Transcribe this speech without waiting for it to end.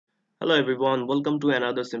Hello everyone, welcome to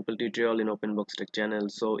another simple tutorial in OpenBox Tech channel.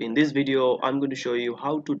 So in this video, I'm going to show you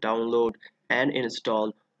how to download and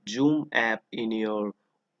install Zoom app in your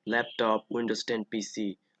laptop Windows 10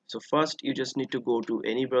 PC. So first you just need to go to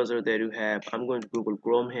any browser that you have. I'm going to Google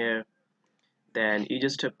Chrome here. Then you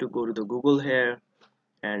just have to go to the Google here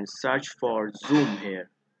and search for Zoom here.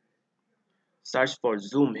 Search for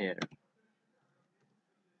Zoom here.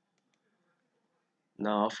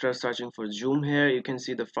 Now after searching for Zoom here, you can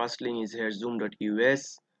see the first link is here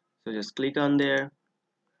zoom.us. So just click on there.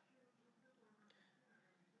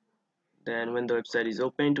 Then when the website is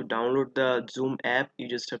open, to download the Zoom app you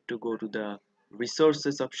just have to go to the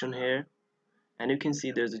resources option here, and you can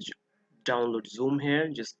see there's a download Zoom here.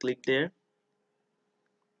 Just click there,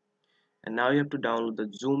 and now you have to download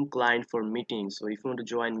the Zoom client for meetings. So if you want to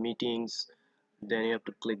join meetings, then you have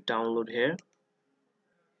to click download here,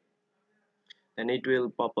 and it will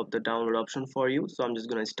pop up the download option for you. So I'm just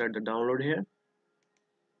gonna start the download here.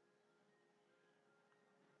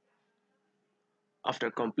 After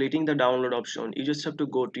completing the download option, you just have to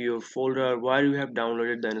go to your folder where you have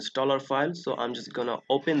downloaded the installer file. So I'm just gonna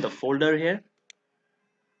open the folder here.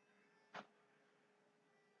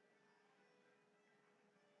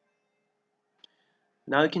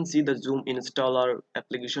 Now you can see the Zoom installer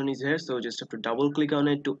application is here, so just have to double click on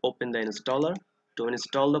it to open the installer to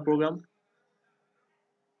install the program.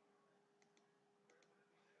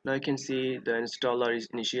 Now you can see the installer is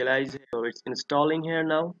initialized, so it's installing here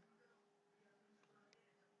now.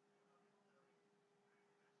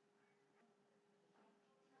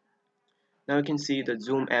 Now you can see the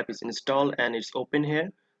Zoom app is installed and it's open here.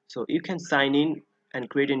 So you can sign in and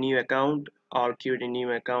create a new account or create a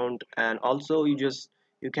new account, and also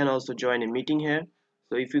you can also join a meeting here.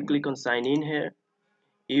 So if you click on sign in here,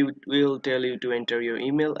 it will tell you to enter your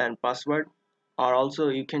email and password, or also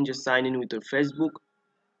you can just sign in with your Facebook.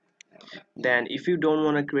 Then if you don't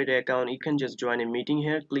want to create an account, you can just join a meeting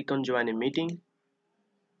here. Click on join a meeting,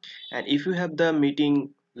 and if you have the meeting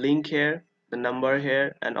link here, the number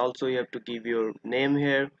here, and also you have to give your name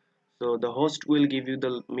here. So the host will give you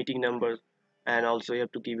the meeting number, and also you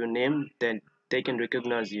have to give your name, then they can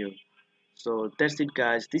recognize you. So that's it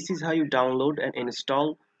guys, this is how you download and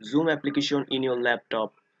install Zoom application in your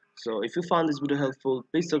laptop. So if you found this video helpful,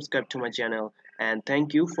 please subscribe to my channel, and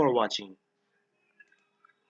thank you for watching.